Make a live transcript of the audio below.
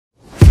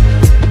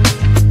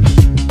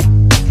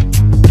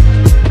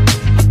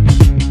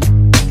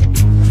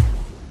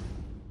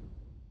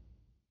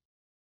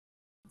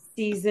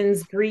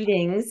Season's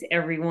greetings,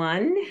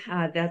 everyone,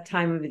 that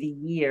time of the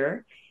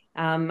year.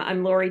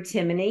 I'm Lori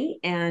Timoney,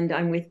 and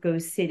I'm with Go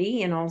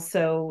City and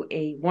also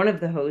one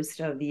of the hosts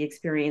of the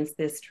Experience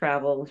This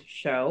Travel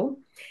show.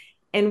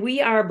 And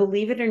we are,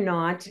 believe it or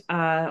not,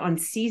 on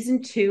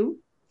season two,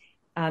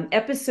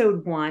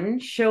 episode one,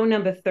 show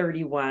number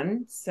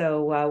 31.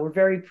 So we're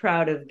very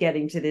proud of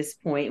getting to this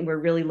point, and we're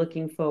really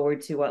looking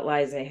forward to what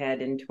lies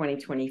ahead in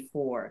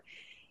 2024.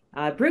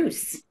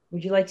 Bruce,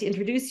 would you like to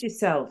introduce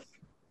yourself?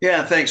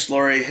 Yeah, thanks,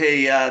 Lori.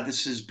 Hey,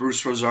 this is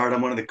Bruce Rosard.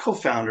 I'm one of the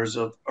co-founders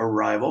of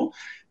Arrival,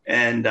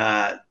 and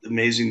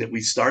amazing that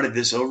we started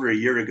this over a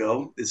year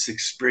ago. This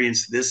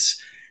experience,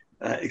 this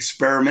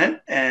experiment,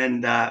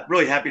 and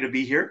really happy to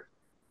be here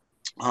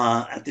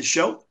at the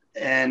show,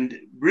 and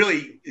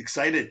really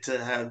excited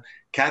to have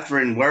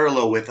Catherine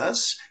Warrilow with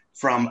us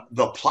from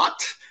The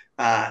Plot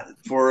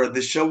for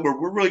the show where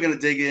we're really going to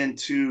dig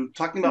into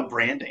talking about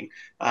branding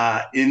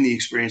in the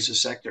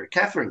experiences sector.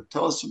 Catherine,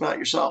 tell us about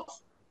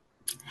yourself.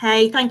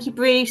 Hey, thank you,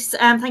 Bruce.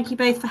 Thank you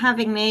both for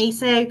having me.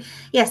 So,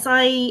 yes,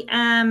 I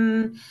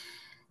am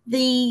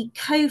the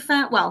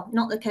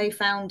not the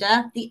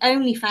co-founder, the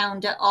only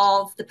founder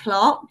of The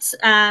Plot,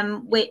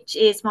 which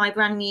is my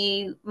brand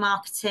new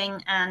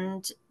marketing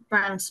and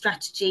brand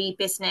strategy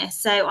business.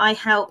 So I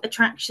help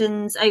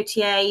attractions,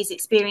 OTAs,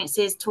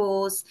 experiences,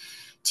 tours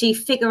to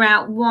figure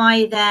out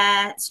why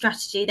their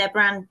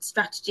brand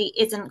strategy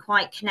isn't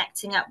quite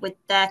connecting up with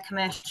their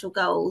commercial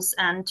goals,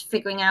 and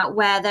figuring out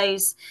where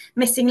those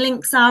missing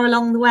links are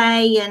along the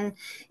way, and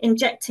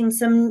injecting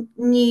some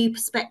new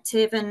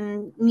perspective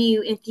and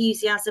new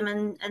enthusiasm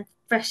and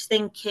fresh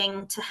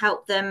thinking to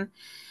help them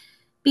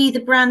be the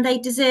brand they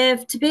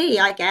deserve to be,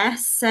 I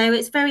guess. So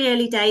it's very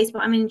early days,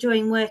 but I'm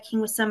enjoying working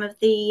with some of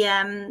the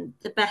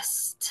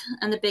best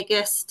and the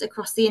biggest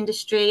across the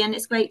industry, and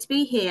it's great to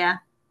be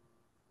here.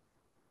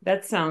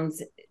 That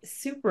sounds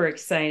super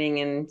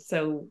exciting, and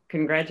so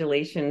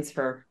congratulations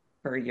for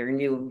your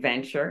new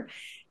venture.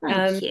 Thank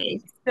Um, you.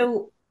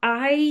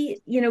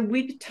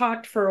 we've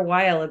talked for a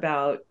while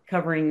about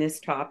covering this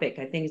topic.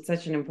 I think it's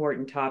such an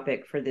important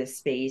topic for this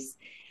space.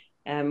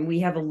 We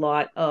have a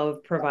lot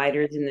of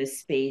providers in this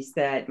space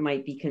that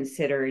might be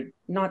considered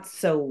not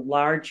so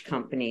large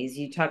companies.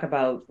 You talk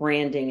about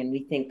branding, and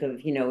we think of,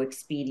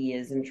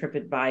 Expedias and Yep.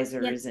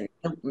 TripAdvisors and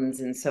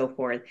Hiltons and so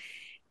forth.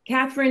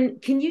 Catherine,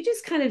 can you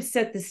just kind of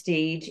set the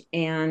stage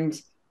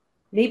and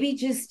maybe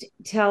just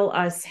tell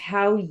us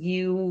how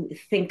you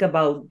think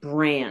about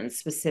brand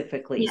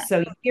specifically? Yeah. So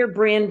you hear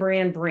brand,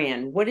 brand,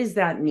 brand. What does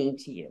that mean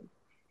to you?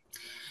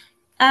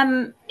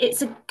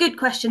 It's a good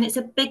question. It's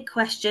a big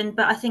question,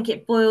 but I think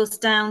it boils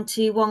down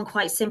to one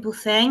quite simple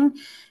thing.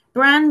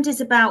 Brand is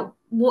about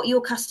what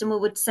your customer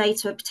would say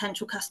to a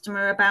potential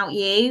customer about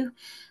you.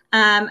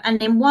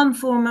 And in one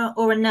form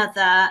or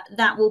another,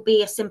 that will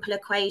be a simple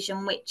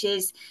equation, which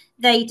is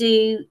they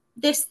do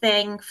this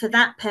thing for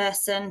that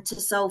person to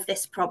solve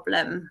this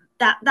problem.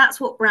 That's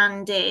what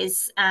brand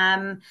is.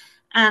 And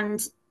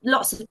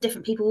lots of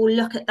different people will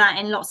look at that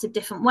in lots of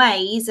different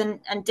ways, and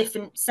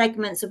different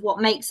segments of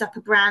what makes up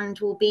a brand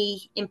will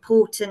be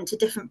important to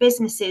different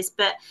businesses.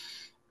 But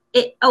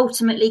it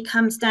ultimately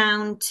comes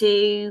down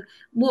to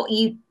what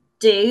you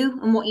do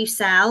and what you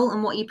sell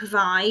and what you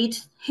provide,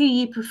 who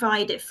you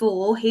provide it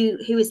for, who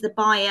is the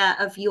buyer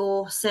of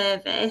your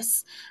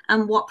service,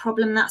 and what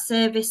problem that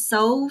service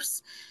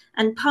solves.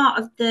 And part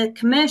of the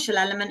commercial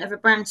element of a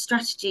brand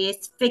strategy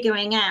is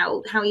figuring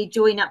out how you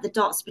join up the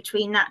dots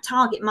between that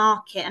target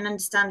market and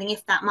understanding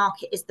if that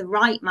market is the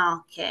right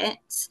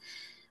market,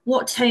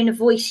 what tone of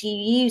voice you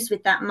use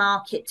with that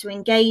market to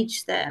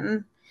engage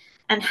them,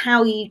 and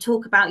how you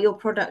talk about your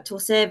product or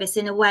service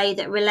in a way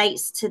that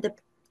relates to the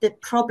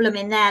problem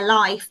in their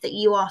life that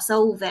you are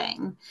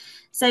solving.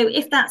 So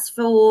if that's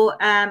for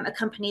a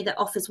company that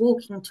offers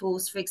walking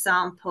tours, for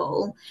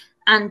example,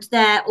 and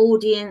their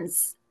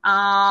audience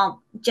are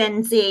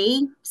Gen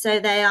Z, so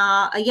they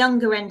are a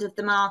younger end of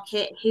the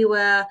market who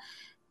are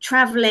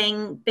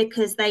traveling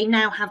because they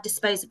now have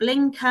disposable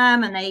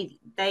income, and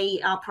they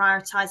are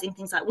prioritizing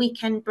things like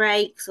weekend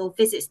breaks or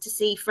visits to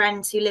see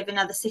friends who live in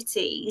other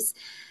cities,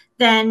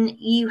 then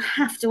you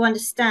have to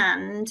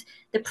understand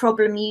the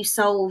problem you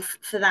solve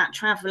for that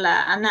traveller,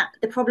 and that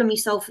the problem you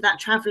solve for that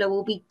traveller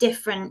will be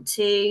different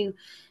to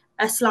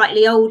a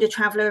slightly older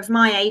traveller of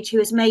my age who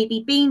has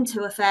maybe been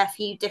to a fair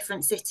few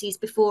different cities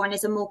before and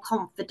is a more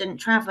confident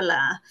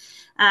traveller.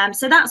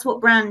 So that's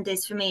what brand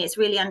is for me. It's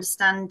really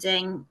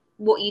understanding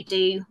what you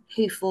do,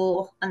 who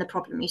for, and the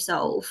problem you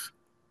solve.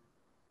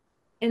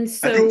 And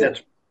I think so,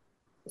 that's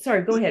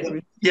sorry, go ahead,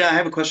 Ruth. Yeah, I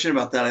have a question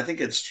about that. I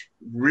think it's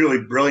really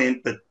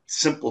brilliant, but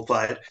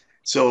simplified.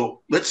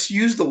 So let's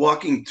use the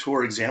walking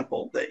tour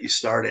example that you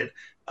started.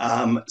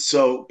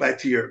 So back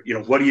to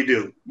what do you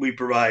do? We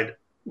provide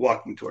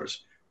walking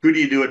tours. Who do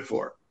you do it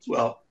for?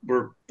 Well,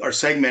 our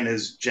segment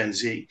is Gen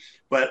Z,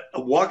 but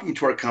a walking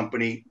tour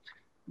company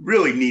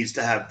really needs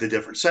to have the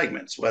different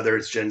segments, whether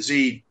it's Gen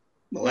Z,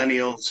 Yeah.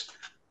 millennials,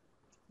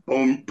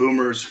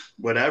 boomers,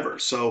 whatever.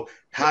 So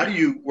how do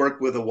you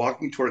work with a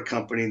walking tour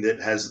company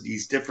that has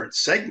these different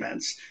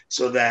segments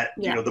so that,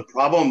 Yeah. the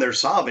problem they're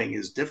solving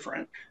is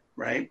different,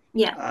 right?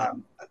 Yeah.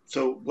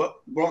 So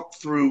walk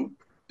through,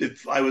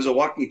 if I was a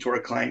walking tour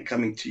client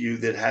coming to you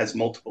that has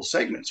multiple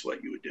segments,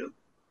 what you would do?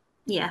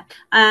 Yeah,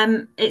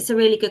 it's a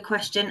really good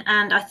question.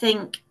 And I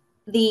think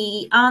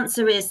the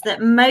answer is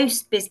that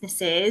most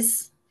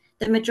businesses,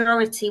 the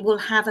majority, will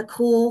have a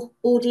core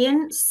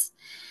audience.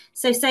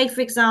 So say,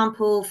 for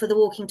example, for the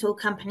walking tour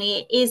company,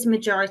 it is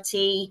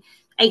majority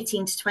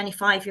 18 to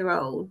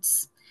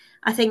 25-year-olds.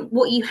 I think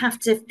what you have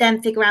to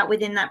then figure out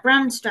within that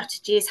brand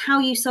strategy is how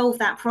you solve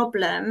that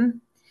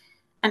problem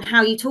and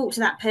how you talk to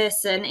that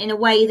person in a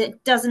way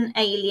that doesn't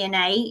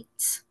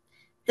alienate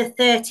the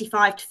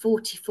 35 to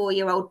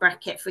 44-year-old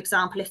bracket, for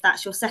example, if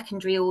that's your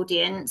secondary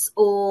audience,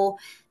 or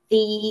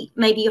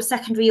maybe your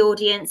secondary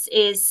audience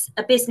is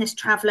a business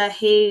traveller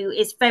who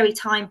is very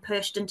time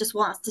pushed and just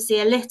wants to see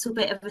a little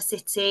bit of a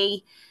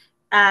city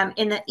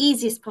in the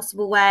easiest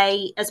possible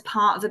way as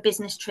part of a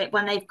business trip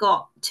when they've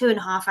got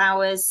 2.5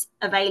 hours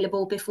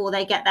available before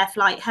they get their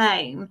flight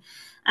home.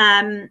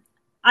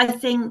 I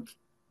think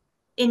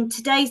in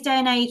today's day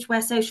and age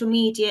where social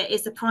media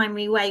is the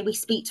primary way we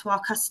speak to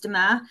our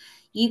customer,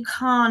 you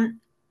can't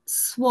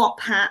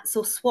swap hats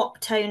or swap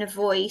tone of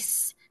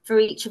voice for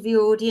each of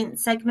your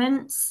audience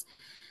segments.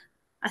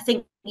 I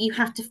think you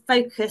have to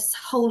focus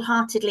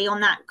wholeheartedly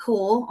on that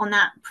core, on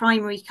that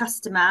primary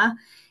customer,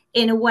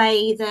 in a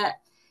way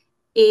that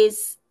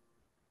is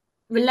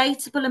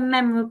relatable and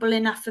memorable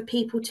enough for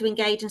people to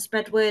engage and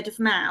spread word of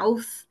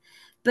mouth,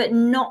 but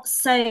not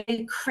so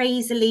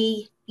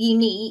crazily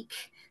unique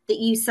that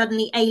you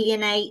suddenly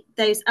alienate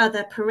those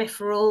other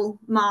peripheral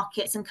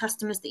markets and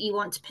customers that you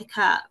want to pick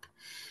up.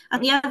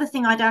 And the other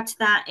thing I'd add to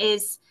that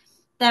is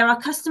there are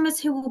customers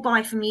who will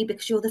buy from you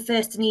because you're the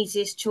first and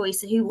easiest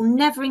choice, who will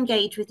never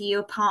engage with you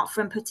apart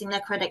from putting their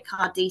credit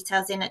card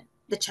details in at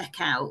the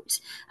checkout.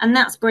 And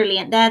that's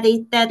brilliant. They're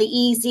the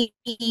easy,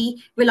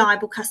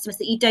 reliable customers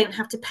that you don't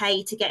have to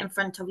pay to get in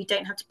front of. You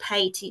don't have to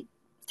pay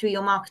through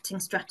your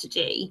marketing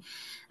strategy.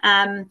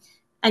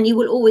 And you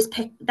will always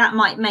pick, that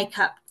might make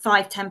up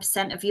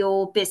 5-10% of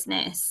your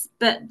business.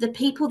 But the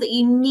people that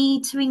you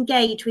need to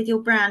engage with your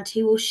brand,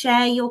 who will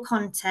share your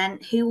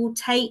content, who will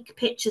take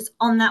pictures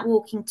on that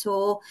walking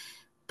tour,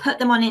 put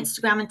them on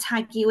Instagram and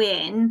tag you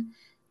in,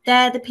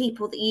 they're the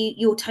people that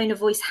your tone of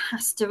voice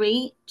has to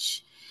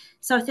reach.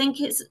 So I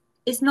think it's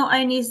not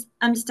only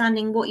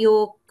understanding what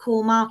your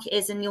core market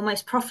is and your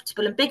most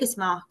profitable and biggest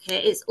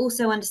market, it's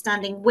also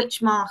understanding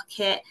which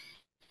market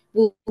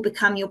will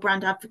become your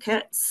brand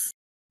advocates.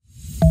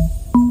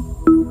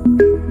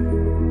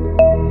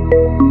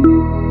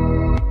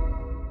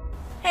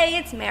 Hey,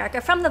 it's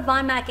Marika from the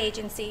Von Mac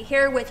Agency,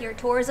 here with your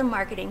Tourism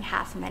Marketing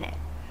Half Minute.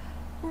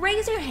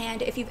 Raise your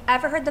hand if you've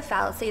ever heard the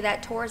fallacy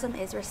that tourism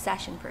is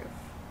recession-proof.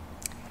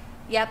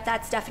 Yep,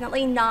 that's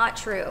definitely not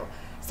true.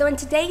 So in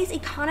today's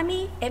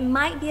economy, it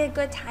might be a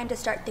good time to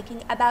start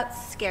thinking about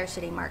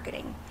scarcity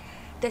marketing.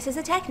 This is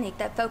a technique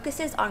that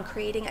focuses on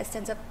creating a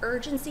sense of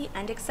urgency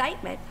and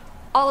excitement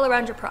all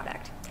around your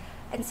product.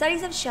 And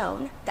studies have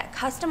shown that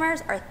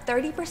customers are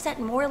 30%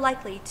 more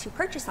likely to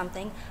purchase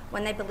something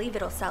when they believe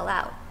it'll sell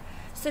out.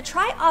 So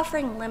try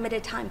offering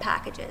limited time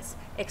packages,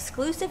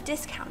 exclusive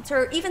discounts,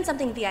 or even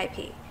something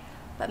VIP,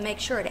 but make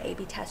sure to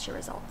A/B test your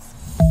results.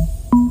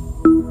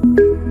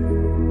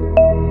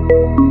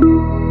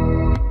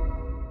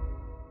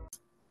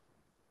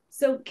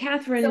 So,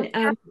 Catherine,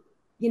 I'm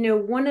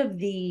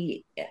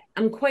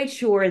quite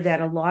sure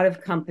that a lot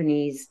of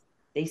companies,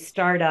 they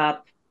start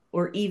up,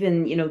 or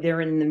even,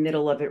 they're in the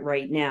middle of it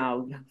right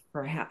now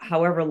for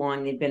however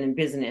long they've been in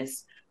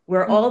business,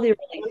 where all they're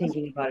really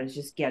thinking about is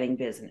just getting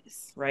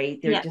business,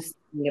 right? They're just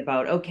thinking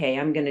about, okay,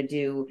 I'm going to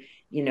do,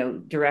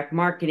 direct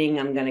marketing.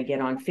 I'm going to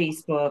get on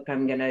Facebook.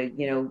 I'm going to,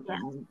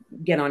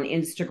 get on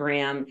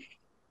Instagram.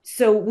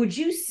 So would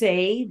you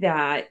say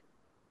that,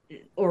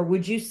 or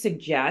would you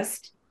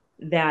suggest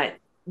that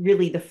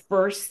really the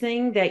first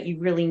thing that you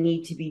really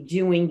need to be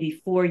doing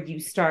before you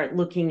start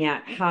looking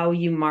at how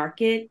you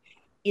market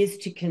is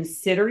to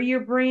consider your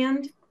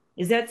brand?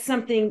 Is that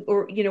something,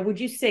 or, would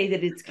you say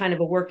that it's kind of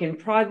a work in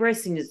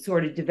progress and it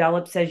sort of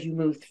develops as you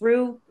move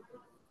through?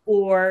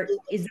 Or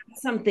is that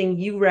something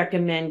you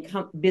recommend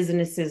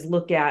businesses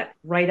look at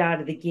right out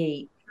of the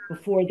gate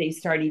before they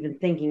start even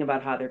thinking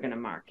about how they're going to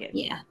market?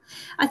 Yeah,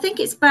 I think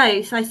it's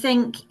both. I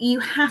think you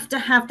have to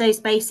have those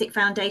basic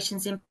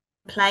foundations in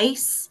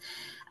place.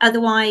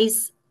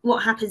 Otherwise,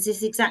 what happens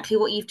is exactly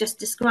what you've just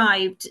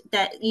described,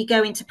 that you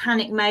go into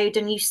panic mode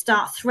and you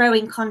start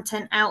throwing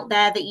content out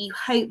there that you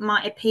hope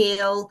might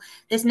appeal.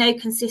 There's no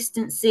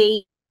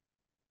consistency.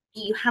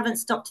 You haven't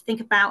stopped to think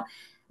about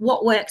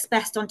what works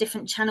best on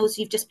different channels.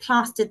 You've just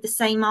plastered the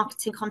same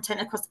marketing content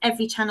across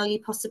every channel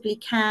you possibly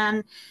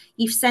can.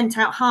 You've sent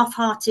out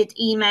half-hearted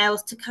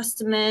emails to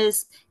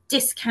customers,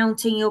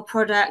 discounting your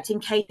product in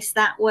case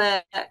that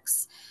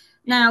works.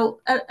 Now,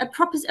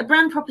 a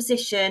brand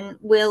proposition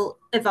will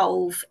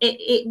evolve.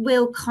 It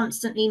will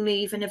constantly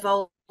move and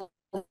evolve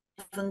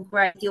and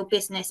grow your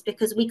business,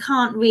 because we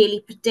can't really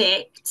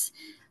predict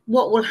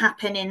what will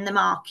happen in the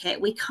market.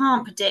 We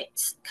can't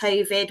predict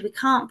COVID. We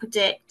can't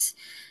predict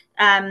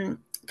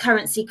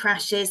currency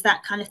crashes,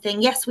 that kind of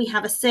thing. Yes, we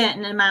have a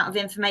certain amount of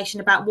information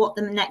about what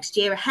the next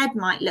year ahead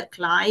might look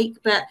like,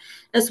 but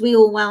as we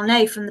all well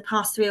know from the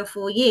past 3 or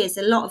 4 years,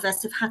 a lot of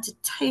us have had to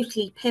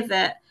totally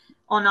pivot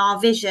on our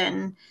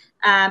vision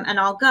and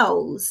our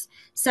goals.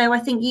 So I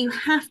think you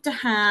have to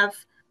have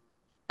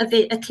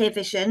a clear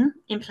vision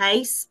in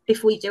place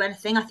before you do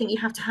anything. I think you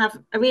have to have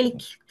a really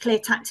clear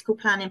tactical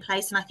plan in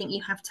place, and I think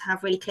you have to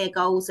have really clear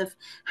goals of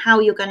how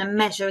you're going to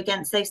measure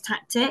against those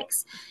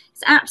tactics.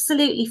 It's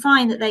absolutely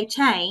fine that they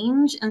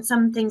change and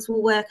some things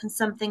will work and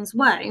some things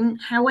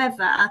won't.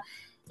 However,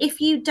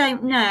 if you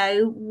don't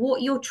know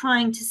what you're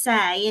trying to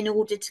say in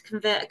order to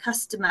convert a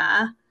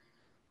customer,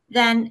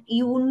 then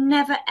you will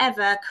never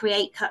ever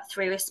create cut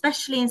through,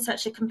 especially in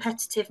such a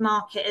competitive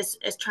market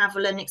as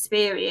travel and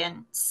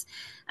experience.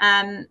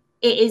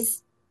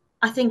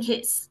 I think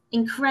it's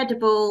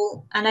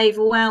incredible and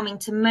overwhelming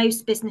to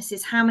most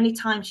businesses how many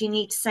times you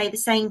need to say the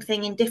same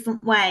thing in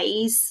different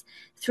ways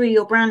through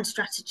your brand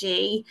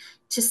strategy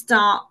to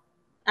start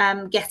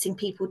getting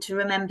people to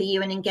remember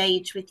you and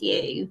engage with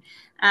you.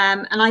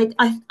 And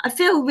I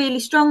feel really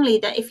strongly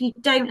that if you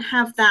don't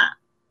have that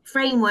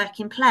framework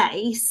in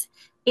place,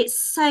 it's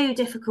so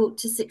difficult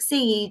to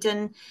succeed.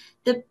 And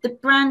the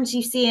brands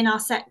you see in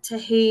our sector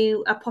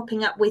who are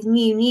popping up with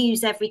new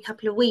news every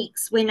couple of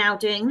weeks, we're now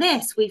doing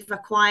this, we've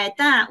acquired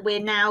that,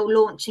 we're now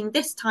launching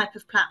this type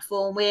of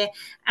platform, we're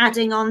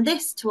adding on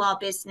this to our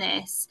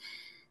business.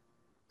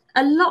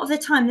 A lot of the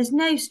time there's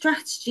no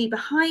strategy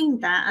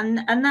behind that,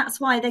 and that's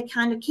why they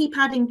kind of keep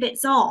adding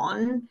bits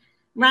on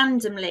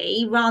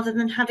randomly rather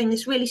than having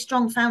this really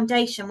strong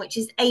foundation which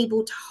is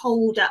able to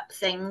hold up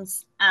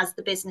things as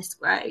the business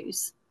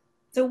grows.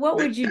 So what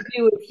would you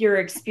do if you're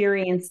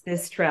experienced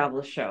this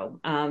travel show?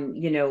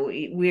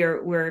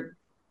 We're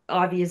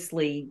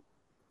obviously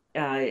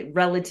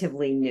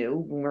relatively new.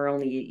 We're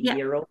only a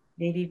year old,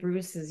 maybe,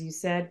 Bruce, as you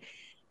said.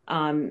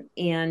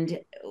 And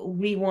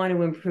we want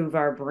to improve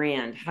our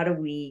brand. How do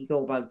we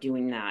go about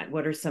doing that?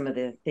 What are some of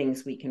the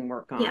things we can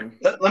work on?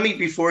 Let me,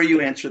 before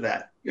you answer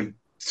that,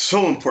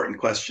 so important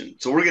question.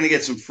 So we're going to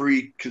get some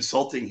free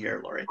consulting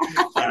here, Lori,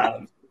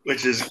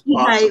 which is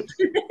awesome.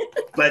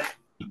 But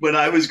what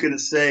I was going to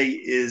say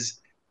is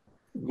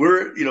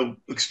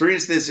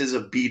Experience This is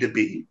a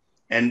B2B,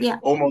 and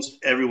almost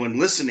everyone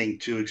listening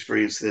to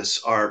Experience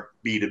This are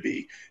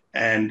B2B.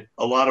 And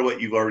a lot of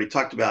what you've already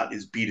talked about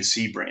is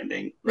B2C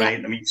branding, right?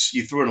 Yeah. I mean,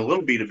 you threw in a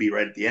little B2B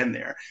right at the end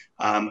there.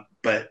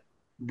 But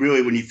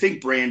really, when you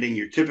think branding,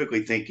 you're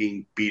typically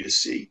thinking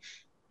B2C.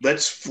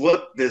 Let's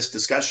flip this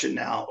discussion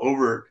now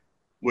over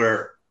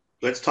where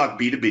let's talk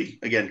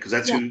B2B again, because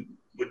that's who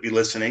would be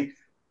listening.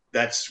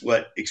 That's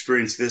what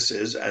Experience This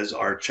is, as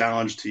our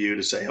challenge to you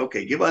to say,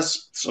 okay, give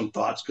us some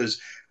thoughts.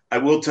 Because I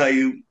will tell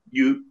you,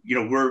 you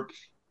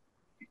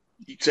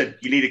said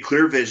you need a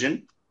clear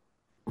vision.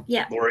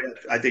 Yeah. Lori,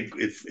 I think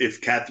if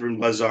Catherine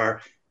was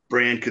our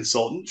brand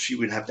consultant, she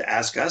would have to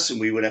ask us and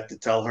we would have to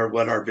tell her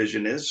what our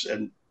vision is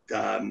and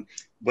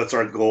what's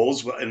our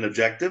goals and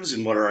objectives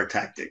and what are our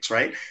tactics,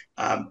 right?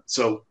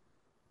 So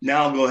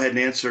now I'll go ahead and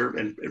answer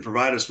and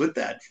provide us with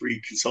that free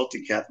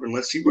consulting, Catherine.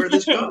 Let's see where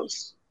this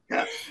goes.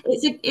 Yeah.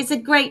 It's a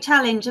great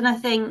challenge. And I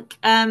think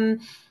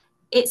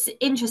it's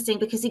interesting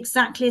because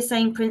exactly the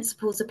same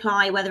principles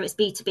apply whether it's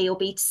B2B or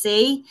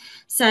B2C.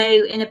 So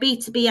in a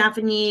B2B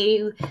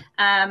avenue,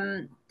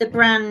 the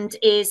brand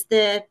is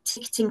the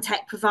ticketing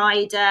tech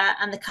provider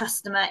and the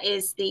customer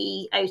is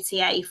the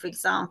OTA, for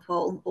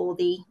example, or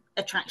the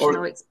attraction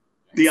or experience.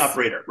 The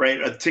operator,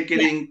 right? A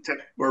ticketing tech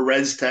or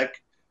res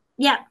tech.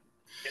 Yeah.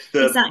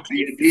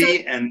 Exactly.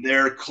 B2B, and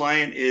their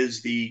client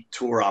is the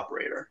tour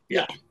operator.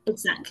 Yeah,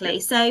 exactly.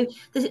 So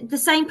the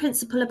same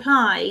principle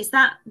applies.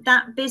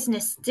 That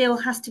business still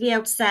has to be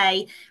able to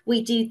say,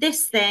 we do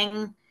this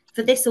thing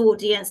for this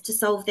audience to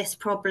solve this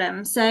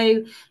problem.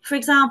 So, for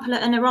example,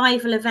 at an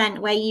arrival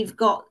event where you've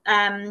got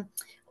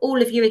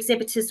all of your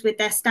exhibitors with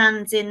their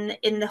stands in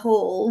the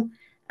hall,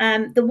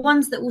 the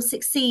ones that will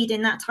succeed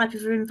in that type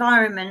of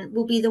environment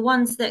will be the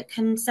ones that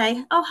can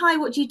say, oh, hi,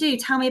 what do you do?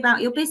 Tell me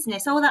about your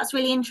business. Oh, that's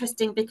really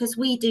interesting because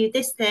we do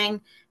this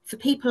thing for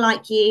people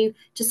like you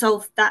to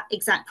solve that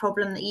exact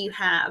problem that you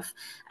have.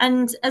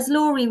 And as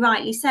Laurie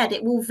rightly said,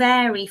 it will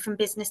vary from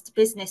business to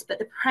business, but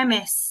the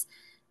premise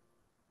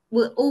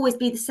will always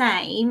be the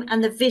same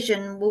and the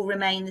vision will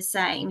remain the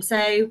same.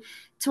 So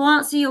to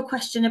answer your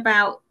question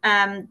about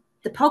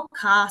the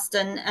podcast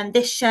and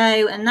this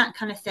show and that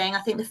kind of thing, I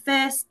think the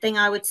first thing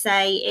I would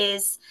say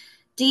is,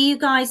 do you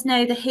guys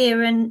know the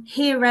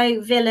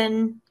hero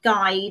villain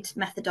guide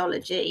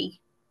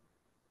methodology?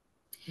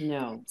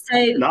 No.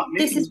 So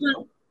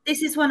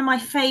this is one of my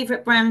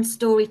favorite brand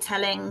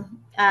storytelling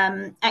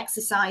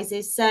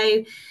exercises.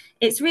 So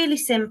it's really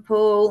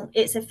simple.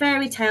 It's a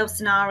fairy tale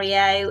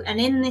scenario, and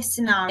in this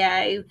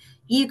scenario,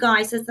 you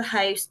guys as the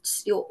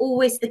hosts, you're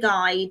always the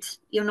guide,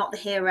 you're not the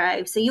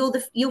hero. So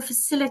you're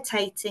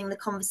facilitating the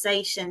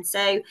conversation.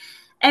 So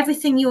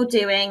everything you're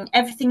doing,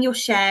 everything you're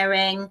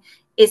sharing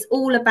is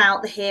all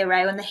about the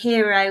hero, and the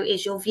hero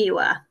is your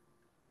viewer.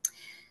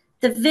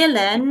 The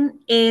villain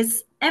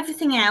is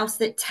everything else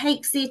that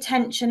takes the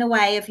attention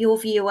away of your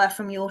viewer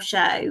from your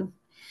show.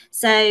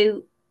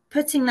 So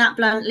putting that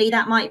bluntly,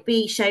 that might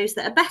be shows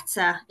that are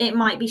better. It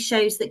might be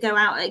shows that go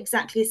out at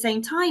exactly the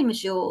same time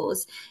as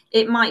yours.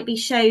 It might be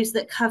shows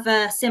that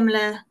cover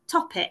similar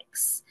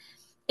topics.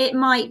 It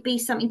might be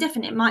something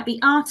different. It might be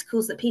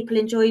articles that people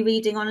enjoy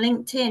reading on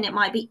LinkedIn. It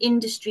might be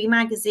industry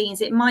magazines.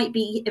 It might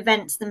be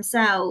events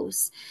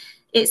themselves.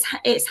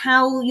 It's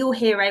how your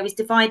hero is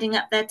dividing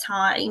up their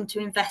time to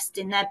invest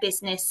in their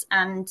business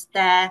and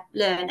their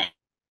learning.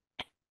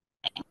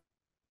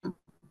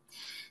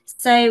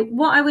 So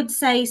what I would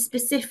say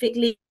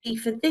specifically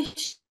for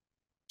this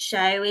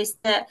show is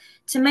that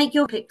to make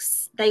your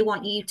picks, they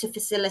want you to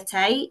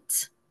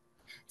facilitate.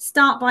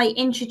 Start by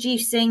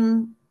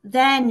introducing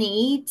their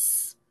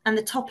needs and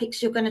the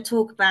topics you're going to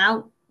talk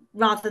about,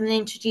 rather than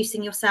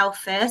introducing yourself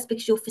first,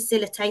 because you're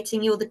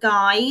facilitating, you're the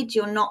guide,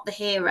 you're not the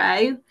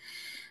hero.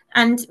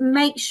 And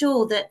make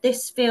sure that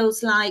this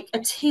feels like a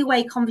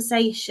two-way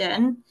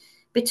conversation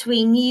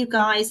between you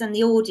guys and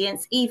the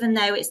audience, even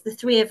though it's the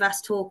three of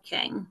us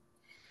talking.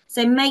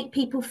 So make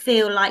people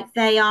feel like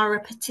they are a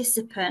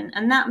participant.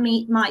 And that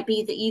might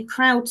be that you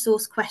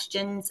crowdsource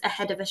questions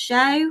ahead of a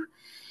show.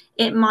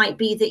 It might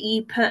be that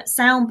you put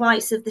sound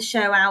bites of the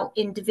show out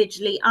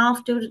individually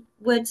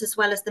afterwards, as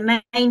well as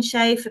the main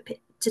show,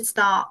 to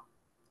start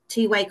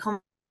two-way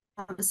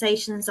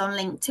conversations on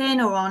LinkedIn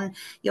or on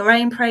your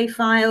own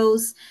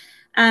profiles.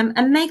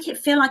 And make it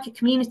feel like a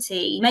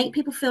community. Make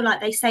people feel like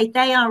they say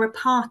they are a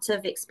part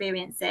of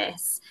Experience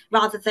This,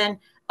 rather than,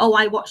 oh,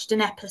 I watched an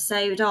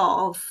episode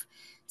of.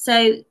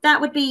 So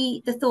that would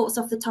be the thoughts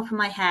off the top of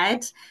my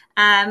head.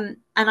 And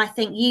I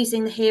think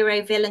using the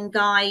hero villain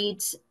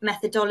guide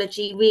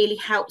methodology really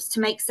helps to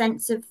make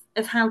sense of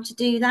how to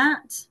do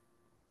that.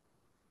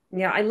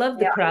 Yeah, I love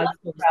the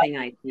crowdsourcing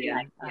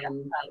idea.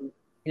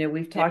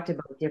 We've talked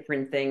about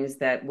different things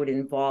that would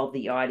involve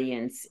the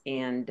audience,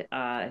 and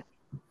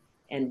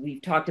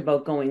we've talked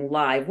about going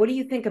live. What do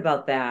you think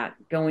about that?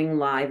 Going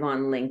live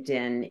on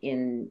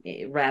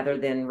LinkedIn rather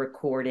than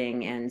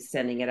recording and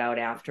sending it out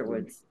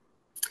afterwards?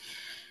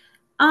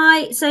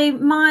 So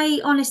my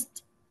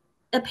honest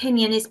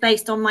opinion is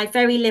based on my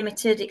very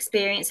limited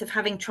experience of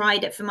having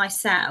tried it for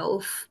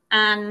myself,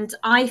 and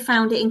I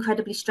found it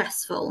incredibly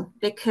stressful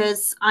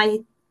because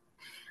the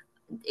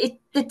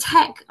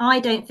tech, I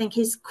don't think,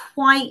 is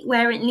quite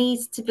where it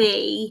needs to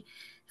be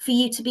for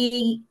you to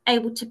be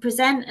able to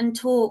present and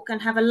talk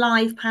and have a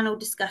live panel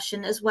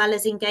discussion as well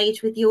as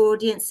engage with your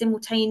audience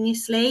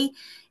simultaneously.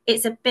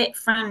 It's a bit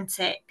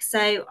frantic.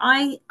 So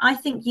I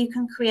think you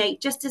can create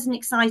just as an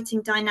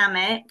exciting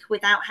dynamic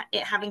without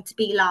it having to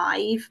be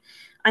live.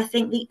 I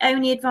think the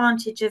only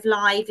advantage of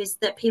live is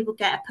that people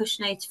get a push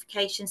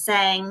notification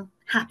saying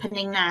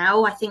happening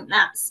now. I think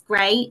that's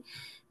great.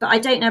 But I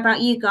don't know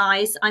about you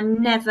guys.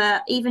 I'm never,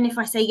 even if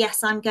I say,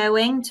 yes, I'm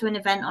going to an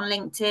event on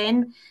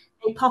LinkedIn,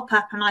 they pop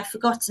up and I've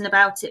forgotten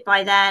about it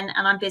by then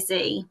and I'm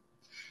busy.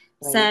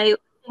 Right. So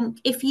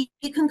if you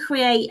can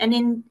create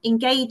an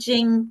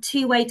engaging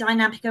two-way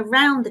dynamic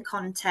around the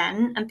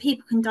content and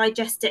people can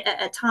digest it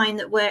at a time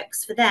that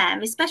works for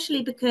them,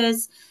 especially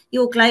because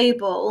you're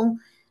global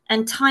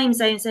and time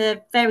zones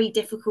are very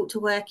difficult to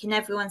work in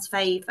everyone's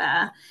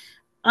favor,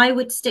 I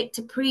would stick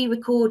to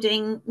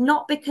pre-recording,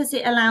 not because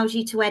it allows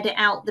you to edit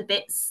out the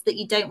bits that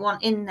you don't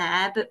want in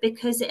there, but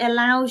because it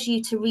allows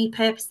you to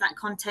repurpose that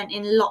content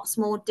in lots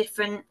more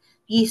different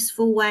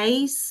useful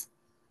ways.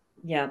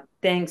 Yeah,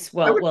 thanks.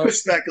 I would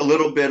push back a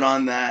little bit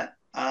on that.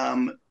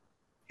 And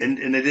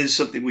it is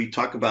something we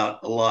talk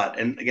about a lot.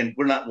 And again,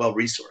 we're not well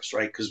resourced,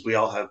 right? Because we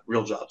all have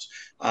real jobs.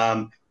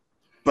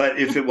 But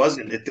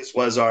if this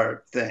was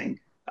our thing,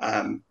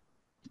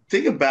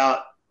 think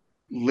about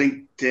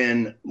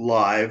LinkedIn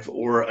Live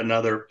or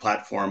another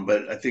platform.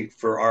 But I think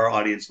for our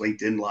audience,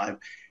 LinkedIn Live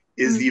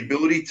is the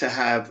ability to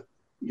have,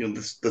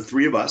 the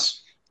three of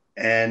us,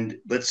 and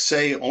let's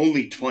say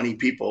only 20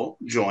 people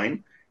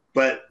join.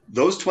 But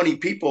those 20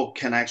 people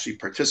can actually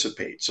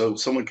participate. So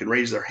someone can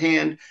raise their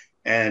hand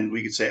and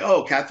we could say,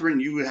 oh, Catherine,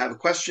 you would have a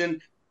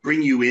question,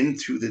 bring you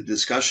into the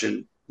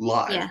discussion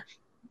live,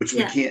 which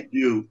we can't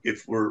do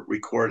if we're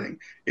recording.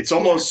 It's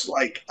almost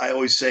like I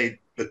always say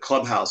the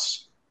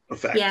Clubhouse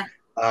effect.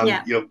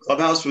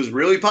 Clubhouse was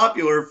really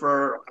popular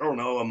for, I don't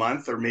know, a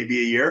month or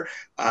maybe a year.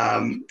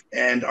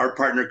 And our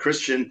partner,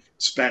 Christian,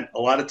 spent a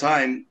lot of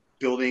time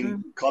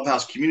building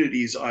Clubhouse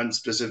communities on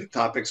specific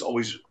topics,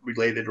 always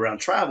related around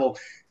travel.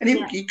 And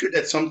he could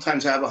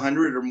sometimes have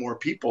 100 or more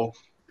people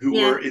who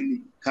were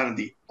in kind of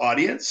the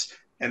audience.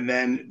 And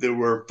then there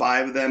were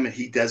 5 of them and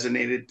he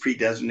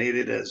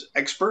pre-designated as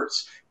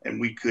experts. And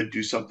we could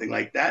do something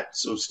like that.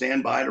 So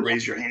stand by to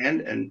raise your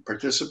hand and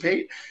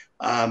participate.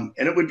 And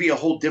it would be a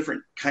whole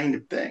different kind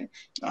of thing.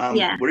 What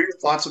are your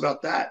thoughts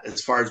about that?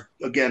 As far as,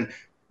 again,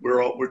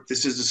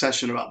 this is a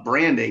session about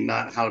branding,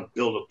 not how to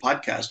build a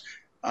podcast.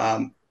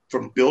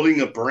 From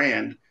building a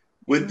brand,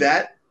 would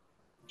that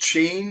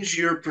change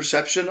your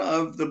perception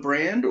of the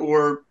brand,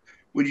 or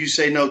would you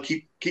say no,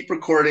 keep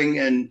recording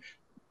and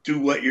do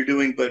what you're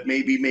doing, but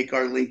maybe make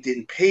our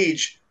LinkedIn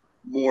page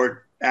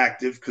more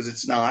active because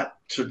it's not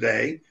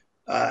today,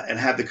 and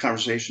have the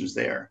conversations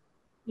there?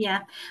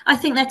 Yeah, I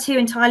think they're two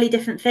entirely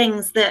different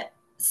things that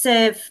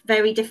serve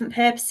very different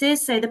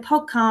purposes. So the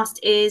podcast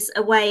is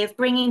a way of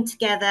bringing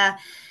together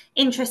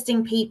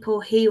interesting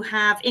people who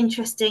have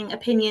interesting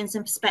opinions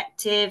and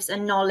perspectives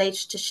and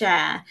knowledge to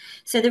share.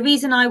 So the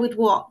reason I would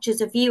watch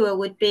as a viewer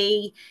would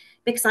be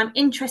because I'm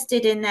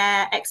interested in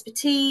their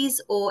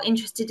expertise or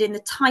interested in the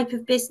type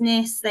of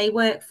business they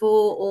work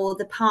for or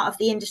the part of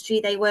the industry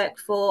they work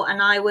for,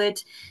 and I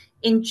would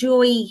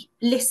enjoy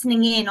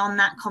listening in on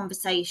that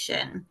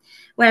conversation.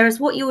 Whereas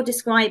what you're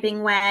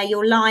describing, where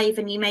you're live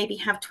and you maybe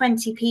have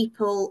 20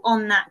 people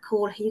on that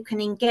call who can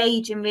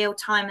engage in real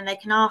time and they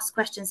can ask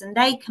questions and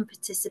they can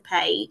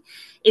participate,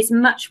 is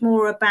much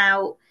more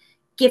about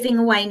giving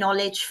away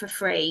knowledge for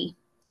free.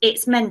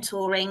 It's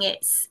mentoring,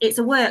 it's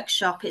a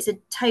workshop, it's a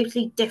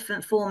totally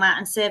different format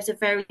and serves a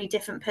very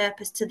different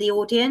purpose to the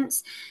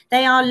audience.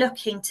 They are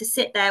looking to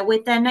sit there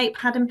with their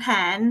notepad and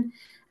pen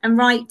and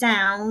write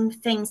down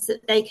things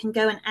that they can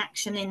go and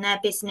action in their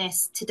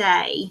business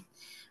today.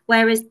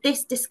 Whereas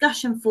this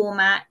discussion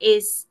format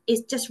is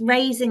just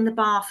raising the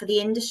bar for the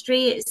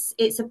industry.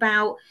 It's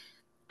about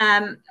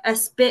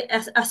us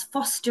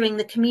fostering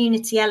the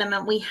community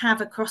element we have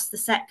across the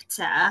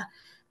sector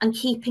and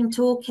keeping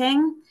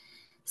talking.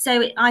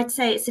 So I'd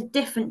say it's a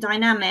different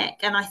dynamic,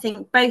 and I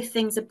think both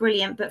things are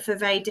brilliant, but for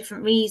very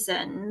different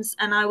reasons.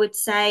 And I would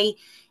say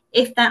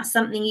if that's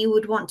something you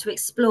would want to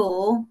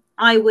explore,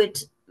 I would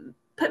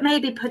put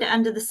it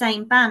under the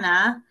same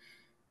banner,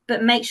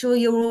 but make sure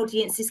your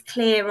audience is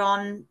clear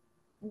on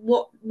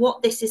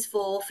what this is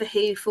for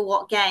who, for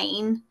what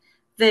gain,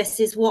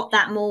 versus what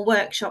that more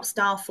workshop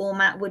style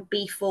format would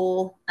be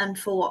for and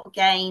for what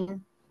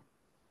gain.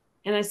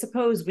 And I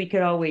suppose we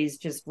could always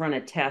just run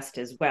a test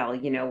as well.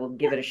 We'll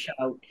give it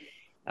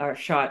a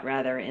shot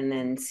rather, and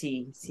then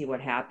see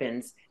what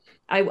happens.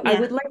 I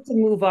would like to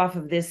move off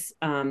of this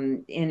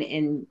and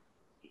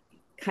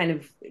kind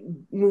of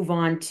move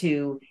on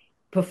to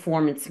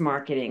performance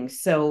marketing.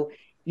 So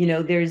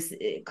there's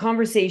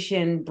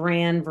conversation,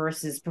 brand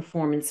versus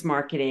performance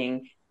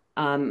marketing.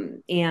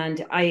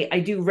 And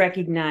I do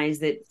recognize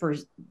that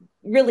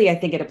I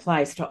think it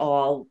applies to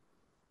all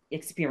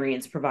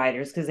experience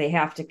providers, because they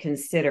have to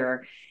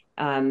consider,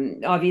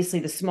 obviously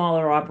the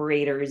smaller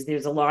operators,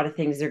 there's a lot of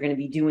things they're going to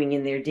be doing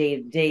in their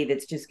day-to-day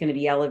that's just going to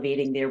be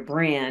elevating their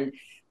brand.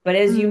 But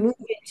as you move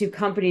into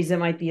companies that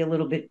might be a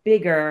little bit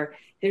bigger,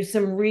 there's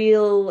some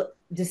real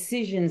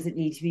decisions that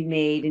need to be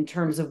made in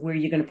terms of where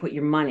you're going to put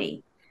your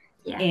money.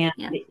 I'd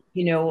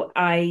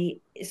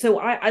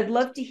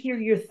love to hear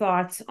your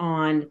thoughts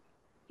on,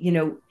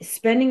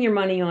 spending your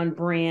money on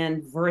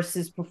brand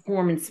versus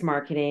performance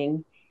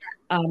marketing.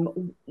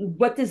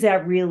 What does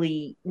that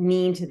really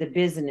mean to the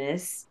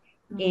business?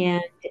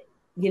 And,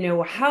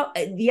 how,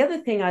 the other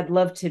thing I'd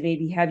love to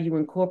maybe have you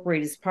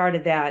incorporate as part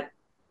of that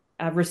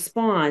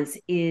response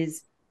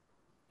is,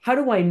 how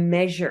do I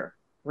measure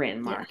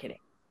brand marketing?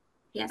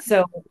 Yeah.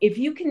 So if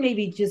you can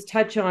maybe just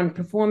touch on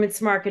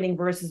performance marketing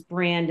versus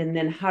brand, and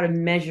then how to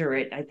measure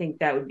it, I think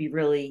that would be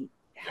really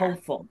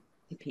helpful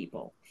to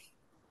people.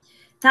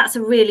 That's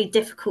a really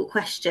difficult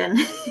question.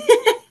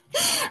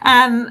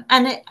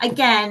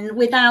 Again,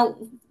 without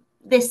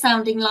this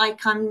sounding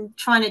like I'm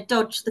trying to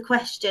dodge the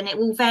question, it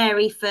will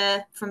vary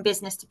from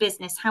business to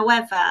business.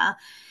 However,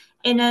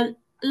 in a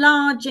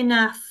large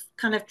enough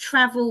kind of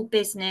travel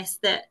business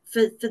that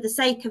for the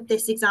sake of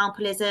this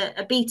example is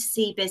a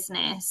B2C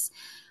business,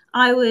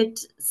 I would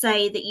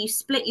say that you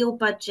split your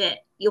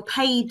budget, your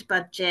paid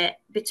budget,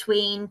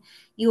 between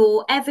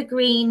your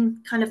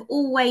evergreen kind of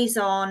always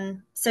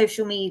on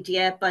social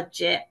media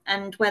budget,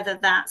 and whether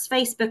that's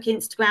Facebook,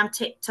 Instagram,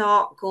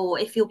 TikTok, or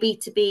if you're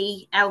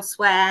B2B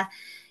elsewhere,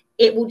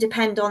 it will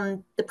depend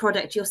on the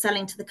product you're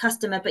selling to the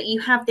customer. But you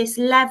have this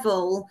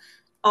level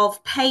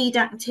of paid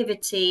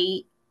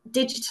activity,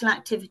 digital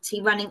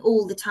activity running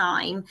all the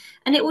time,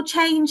 and it will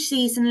change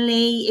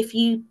seasonally. If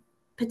you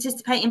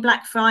participate in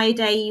Black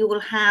Friday, you will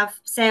have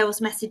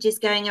sales messages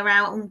going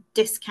around,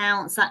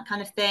 discounts, that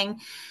kind of thing.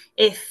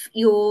 If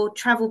your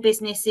travel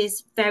business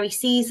is very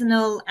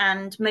seasonal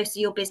and most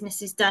of your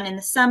business is done in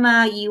the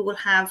summer, you will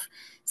have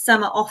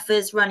summer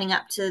offers running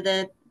up to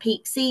the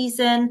peak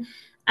season.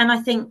 And I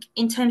think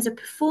in terms of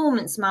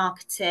performance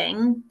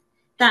marketing,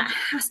 that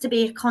has to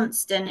be a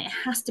constant. It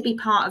has to be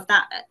part of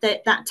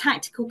that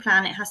tactical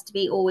plan. It has to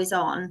be always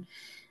on.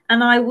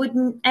 And I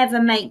wouldn't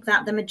ever make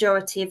that the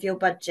majority of your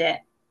budget.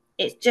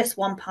 It's just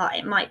one part.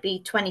 It might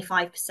be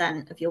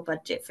 25% of your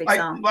budget, for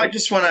example. I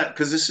just want to,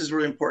 because this is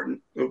really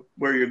important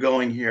where you're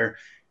going here.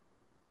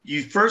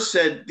 You first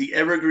said the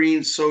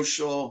evergreen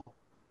social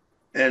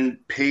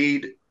and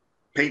paid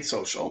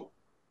social.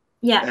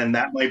 Yeah. And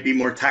that might be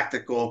more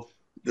tactical,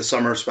 the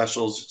summer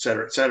specials, et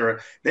cetera, et cetera.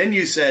 Then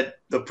you said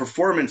the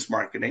performance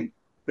marketing,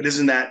 but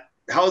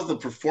how is the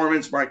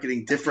performance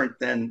marketing different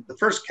than the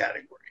first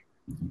category?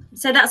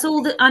 So that's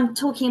all that I'm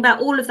talking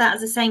about. All of that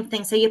as the same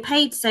thing. So your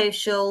paid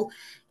social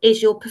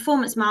is your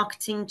performance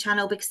marketing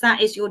channel, because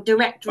that is your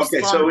direct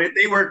response. Okay, so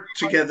they work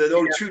together.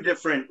 There are two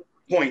different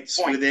points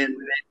within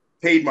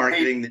paid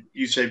marketing that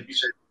you said you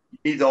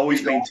need to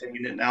always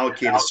maintain and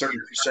allocate a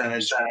certain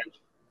percentage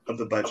of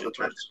the budget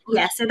towards.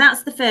 Yeah, so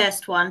that's the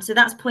first one. So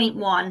that's point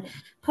one.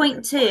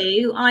 Point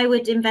two, I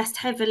would invest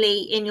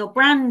heavily in your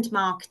brand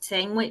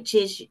marketing, which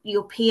is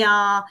your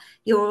PR,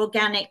 your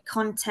organic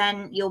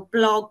content, your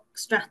blog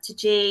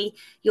strategy,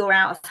 your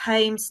out of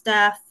home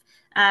stuff,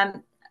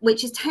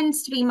 which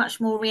tends to be much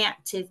more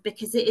reactive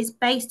because it is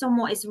based on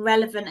what is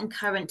relevant and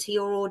current to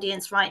your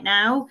audience right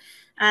now.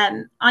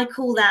 I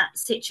call that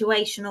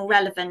situational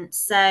relevance.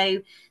 So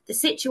the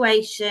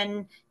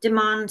situation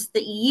demands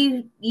that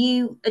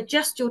you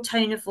adjust your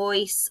tone of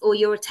voice or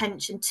your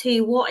attention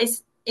to what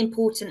is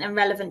important and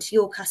relevant to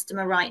your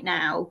customer right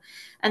now.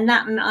 And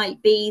that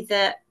might be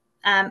that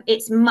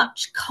it's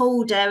much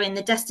colder in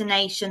the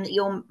destination that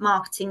you're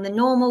marketing than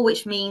normal,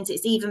 which means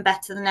it's even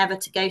better than ever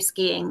to go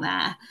skiing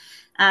there.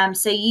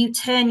 So you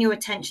turn your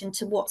attention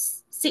to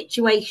what's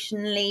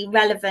situationally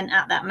relevant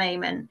at that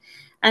moment.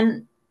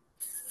 And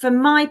from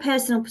my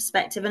personal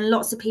perspective, and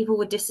lots of people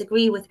would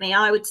disagree with me,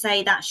 I would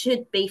say that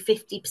should be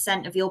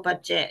 50% of your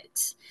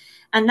budget.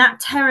 And that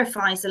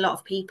terrifies a lot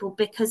of people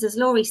because, as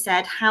Laurie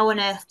said, how on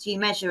earth do you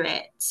measure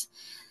it?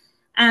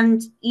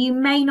 And you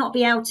may not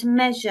be able to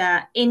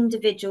measure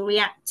individual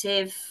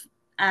reactive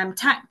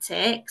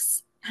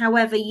tactics.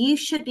 However, you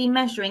should be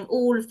measuring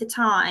all of the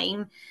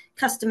time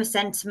customer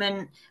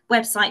sentiment,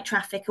 website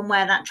traffic and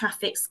where that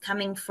traffic's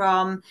coming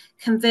from,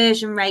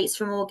 conversion rates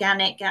from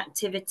organic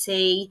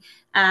activity,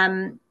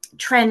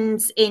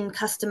 trends in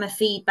customer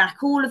feedback,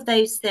 all of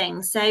those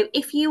things. So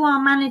if you are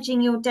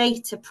managing your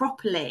data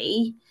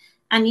properly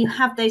and you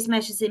have those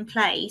measures in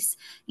place,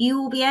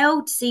 you will be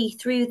able to see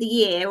through the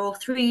year or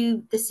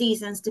through the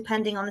seasons,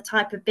 depending on the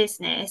type of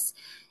business,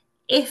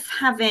 if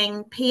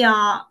having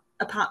PR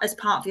as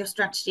part of your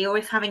strategy or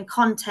if having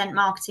content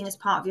marketing as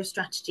part of your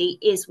strategy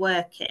is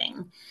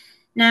working.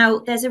 Now,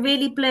 there's a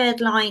really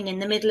blurred line in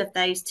the middle of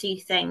those two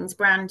things,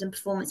 brand and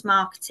performance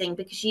marketing,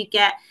 because you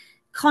get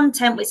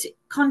content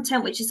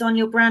which is on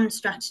your brand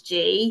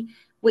strategy,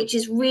 which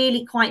is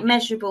really quite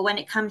measurable when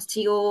it comes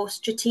to your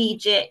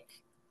strategic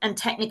and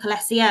technical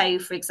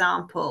SEO, for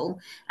example.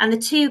 And the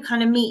two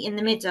kind of meet in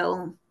the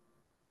middle.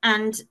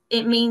 And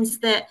it means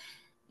that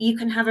you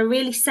can have a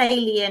really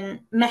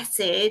salient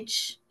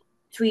message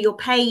through your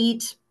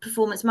paid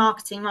performance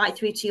marketing right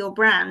through to your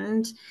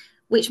brand,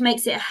 which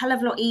makes it a hell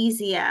of a lot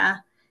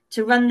easier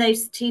to run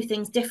those two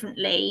things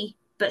differently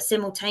but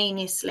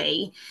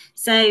simultaneously.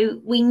 So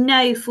we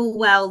know full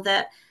well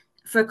that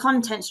for a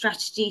content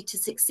strategy to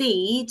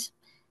succeed,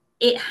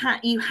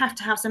 you have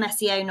to have some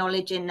SEO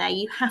knowledge in there.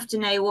 You have to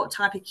know what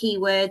type of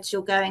keywords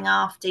you're going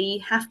after.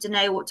 You have to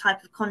know what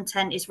type of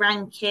content is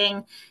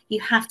ranking.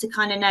 You have to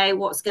kind of know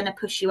what's going to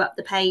push you up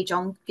the page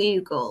on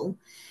Google.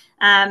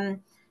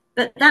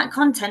 But that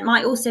content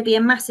might also be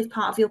a massive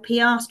part of your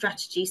PR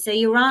strategy. So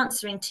you're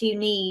answering two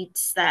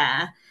needs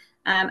there.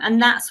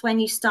 And that's when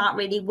you start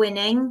really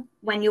winning,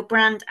 when your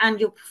brand and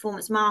your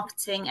performance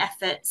marketing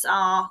efforts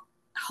are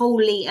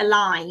wholly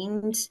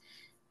aligned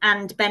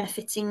and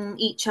benefiting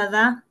each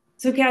other.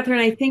 So, Catherine,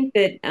 I think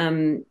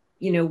that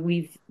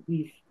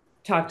we've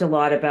talked a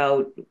lot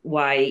about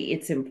why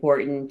it's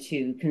important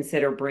to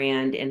consider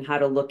brand and how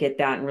to look at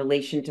that in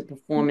relation to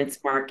performance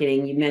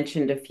marketing. You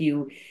mentioned a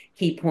few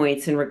key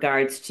points in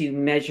regards to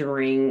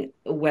measuring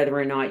whether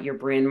or not your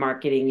brand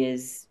marketing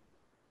is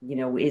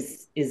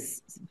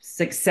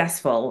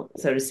successful,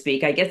 so to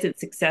speak. I guess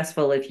it's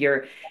successful if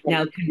you're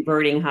now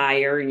converting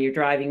higher and you're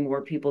driving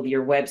more people to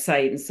your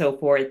website and so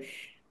forth.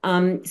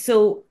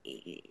 So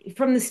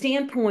from the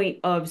standpoint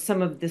of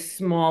some of the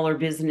smaller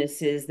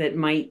businesses that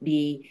might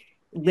be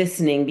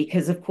listening,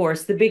 because of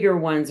course the bigger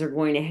ones are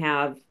going to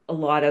have a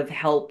lot of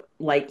help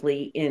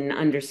likely in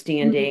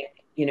understanding,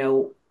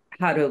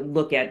 how to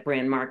look at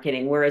brand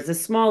marketing, whereas the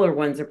smaller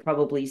ones are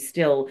probably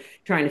still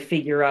trying to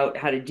figure out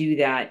how to do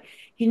that.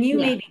 Can you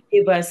maybe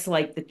give us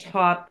like the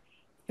top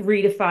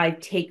 3 to 5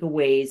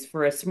 takeaways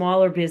for a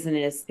smaller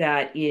business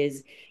that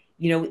is,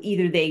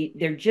 either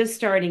they're just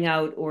starting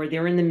out or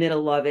they're in the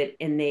middle of it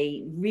and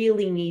they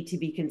really need to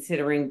be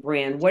considering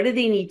brand? What do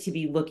they need to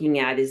be looking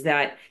at? Is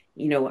that,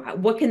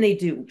 what can they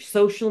do?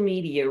 Social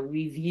media,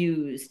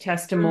 reviews,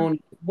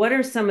 testimony. What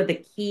are some of the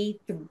key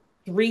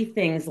 3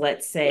 things,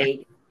 let's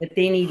say, that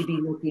they need to be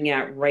looking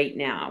at right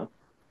now?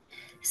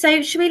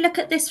 So should we look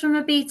at this from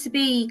a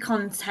B2B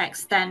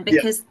context then?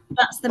 Because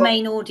that's the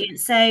main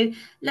audience. So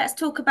let's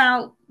talk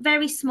about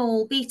very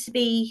small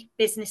B2B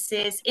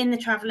businesses in the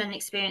travel and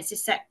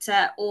experiences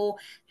sector, or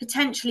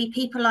potentially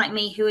people like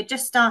me who are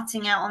just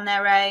starting out on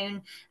their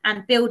own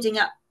and building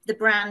up the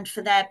brand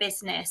for their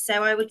business.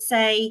 So I would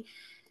say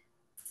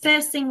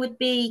first thing would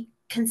be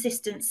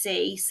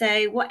consistency.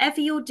 So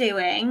whatever you're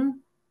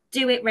doing,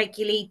 do it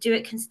regularly, do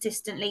it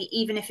consistently,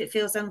 even if it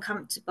feels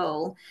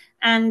uncomfortable.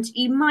 And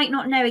you might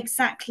not know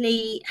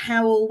exactly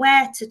how or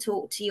where to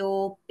talk to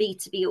your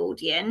B2B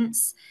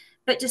audience,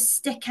 but just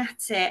stick at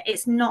it.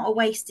 It's not a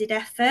wasted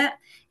effort.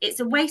 It's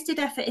a wasted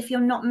effort if you're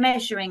not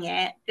measuring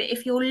it, but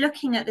if you're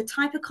looking at the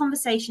type of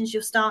conversations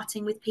you're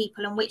starting with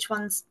people and which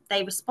ones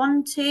they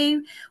respond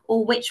to,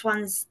 or which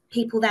ones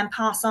people then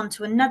pass on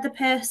to another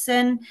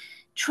person,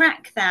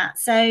 track that.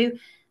 So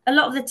a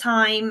lot of the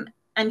time,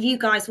 and you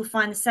guys will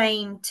find the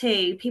same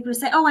too, people will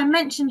say, oh, I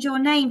mentioned your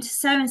name to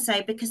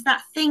so-and-so because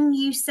that thing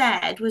you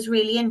said was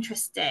really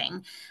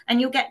interesting.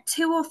 And you'll get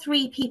 2 or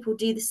 3 people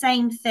do the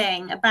same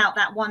thing about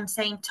that one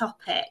same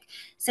topic.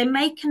 So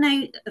make a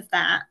note of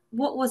that.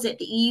 What was it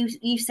that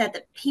you said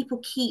that people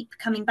keep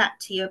coming back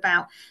to you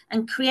about,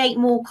 and create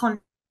more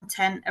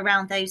content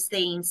around those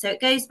themes. So it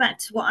goes back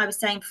to what I was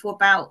saying before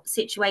about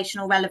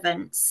situational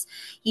relevance.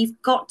 You've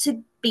got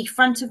to be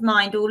front of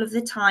mind all of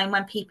the time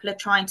when people are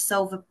trying to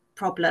solve a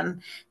problem.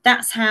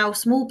 That's how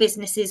small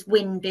businesses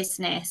win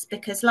business,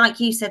 because like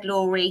you said,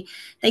 Laurie,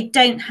 they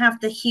don't have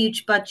the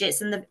huge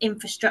budgets and the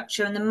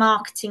infrastructure and the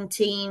marketing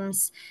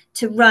teams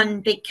to run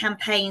big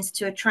campaigns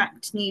to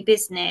attract new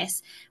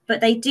business,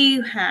 but they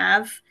do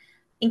have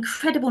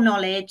incredible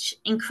knowledge,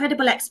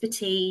 incredible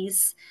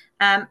expertise,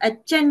 are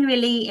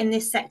generally in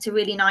this sector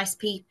really nice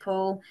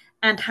people,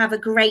 and have a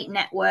great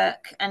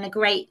network and a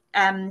great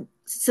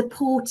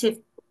supportive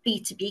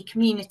B2B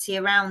community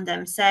around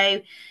them. So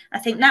I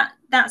think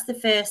that's the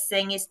first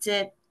thing, is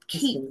to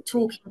keep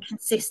talking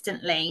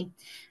consistently.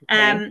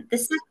 Okay. The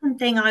second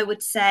thing I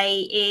would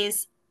say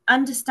is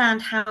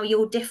understand how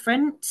you're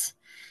different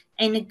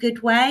in a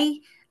good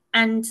way,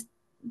 and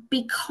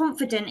be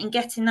confident in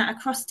getting that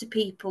across to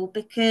people,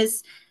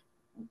 because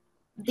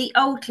the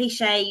old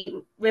cliche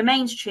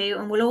remains true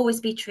and will always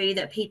be true,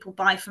 that people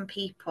buy from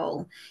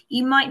people.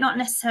 You might not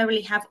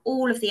necessarily have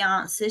all of the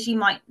answers. You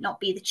might not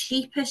be the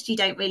cheapest. You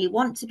don't really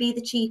want to be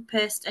the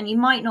cheapest, and you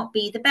might not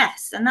be the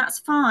best, and that's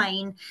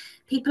fine.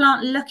 People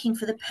aren't looking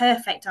for the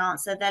perfect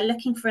answer. They're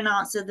looking for an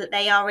answer that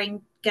they are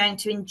going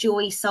to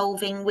enjoy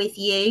solving with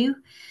you.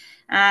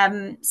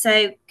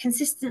 So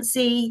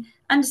consistency,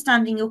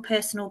 understanding your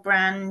personal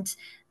brand.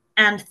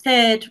 And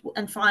third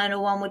and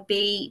final one would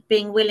be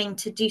being willing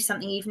to do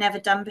something you've never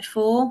done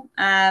before.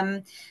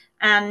 And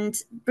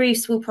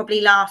Bruce will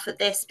probably laugh at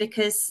this,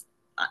 because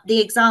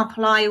the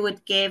example I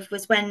would give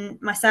was when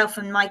myself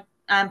and my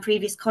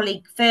previous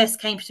colleague first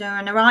came to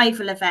an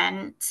Arrival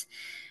event.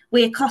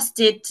 We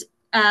accosted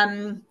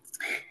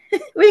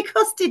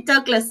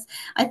Douglas,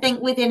 I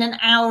think, within an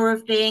hour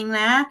of being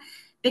there,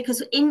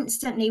 because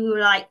instantly we were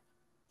like,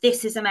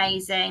 this is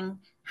amazing.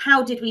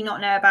 How did we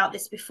not know about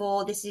this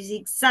before? This is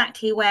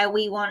exactly where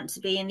we want to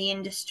be in the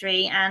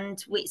industry.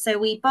 And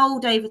we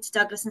bowled over to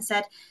Douglas and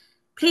said,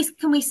 please,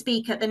 can we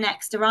speak at the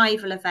next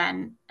Arrival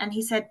event? And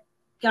he said,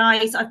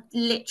 guys, I've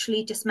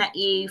literally just met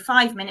you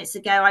 5 minutes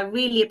ago. I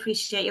really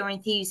appreciate your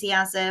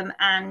enthusiasm,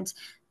 and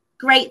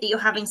great that you're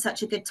having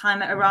such a good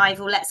time at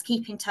Arrival. Let's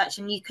keep in touch,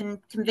 and you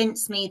can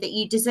convince me that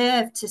you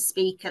deserve to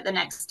speak at the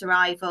next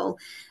Arrival.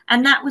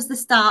 And that was the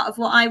start of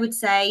what I would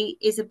say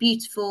is a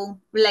beautiful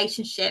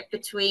relationship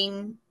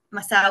between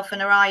myself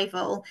and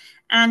Arrival.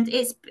 And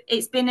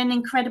it's been an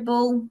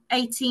incredible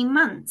 18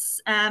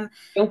 months.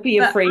 Don't be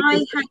afraid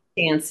to take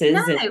chances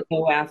and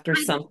go after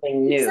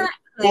something new. Exactly.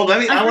 Well,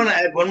 I want to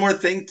add one more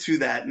thing to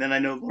that, and then I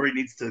know Laurie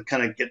needs to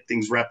kind of get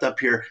things wrapped up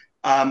here.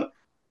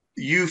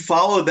 You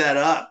followed that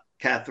up,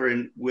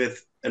 Catherine,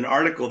 with an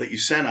article that you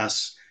sent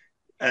us,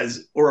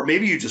 or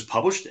maybe you just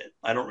published it,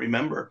 I don't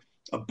remember,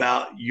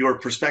 about your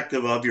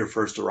perspective of your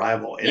first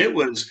Arrival. And it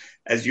was,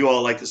 as you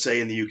all like to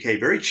say in the UK,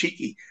 very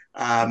cheeky,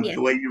 the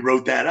way you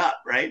wrote that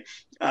up, right?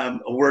 A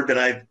word that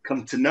I've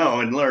come to know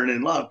and learn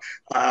and love.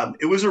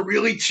 It was a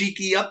really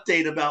cheeky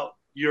update about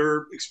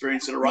your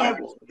experience at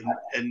Arrival.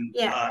 And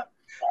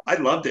I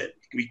loved it,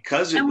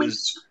 because it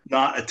was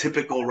not a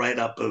typical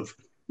write-up of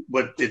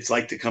what it's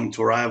like to come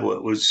to Arrival.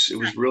 It was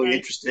really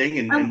interesting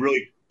and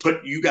really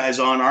put you guys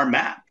on our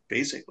map,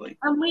 basically.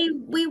 And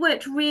we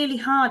worked really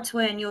hard to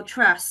earn your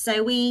trust.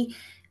 So we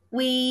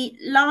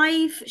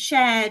live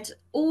shared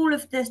all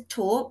of the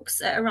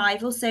talks at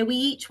Arrival. So we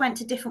each went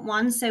to different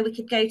ones, so we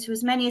could go to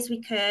as many as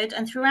we could.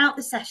 And throughout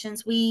the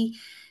sessions, we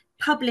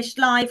published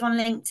live on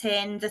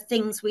LinkedIn the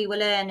things we were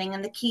learning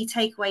and the key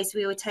takeaways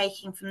we were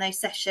taking from those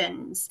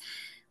sessions.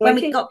 When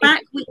we got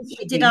back, we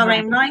did our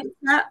own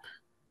write-up.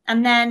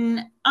 And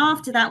then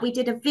after that, we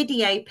did a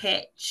video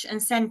pitch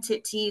and sent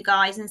it to you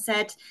guys and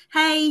said,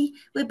 hey,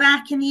 we're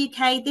back in the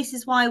UK. This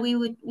is why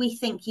we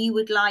think you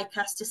would like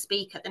us to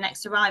speak at the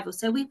next Arrival.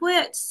 So we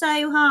worked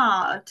so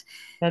hard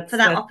for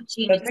that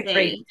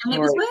opportunity, and it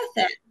was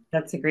worth it.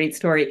 That's a great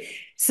story.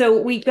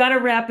 So we got to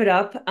wrap it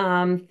up.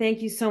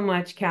 Thank you so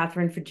much,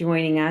 Catherine, for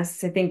joining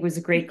us. I think it was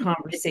a great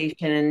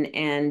conversation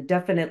and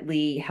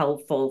definitely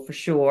helpful for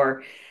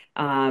sure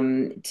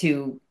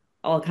to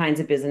all kinds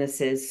of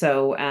businesses.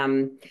 So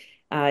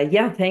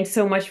thanks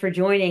so much for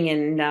joining,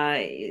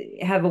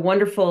 and have a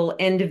wonderful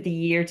end of the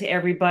year to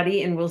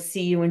everybody, and we'll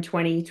see you in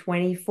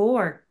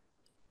 2024.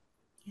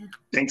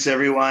 Thanks,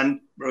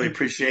 everyone. Really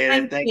appreciate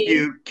it. Thank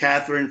you,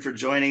 Catherine, for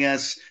joining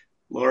us.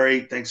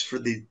 Laurie, thanks for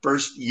the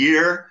first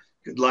year.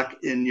 Good luck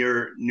in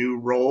your new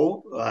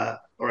role.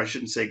 Or I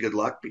shouldn't say good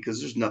luck because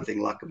there's nothing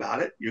luck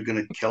about it. You're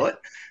going to kill it.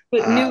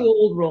 But new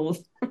old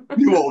roles.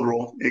 New old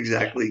role,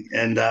 exactly.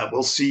 And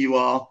we'll see you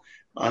all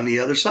on the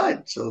other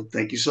side. So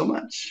thank you so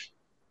much.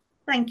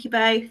 Thank you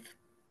both.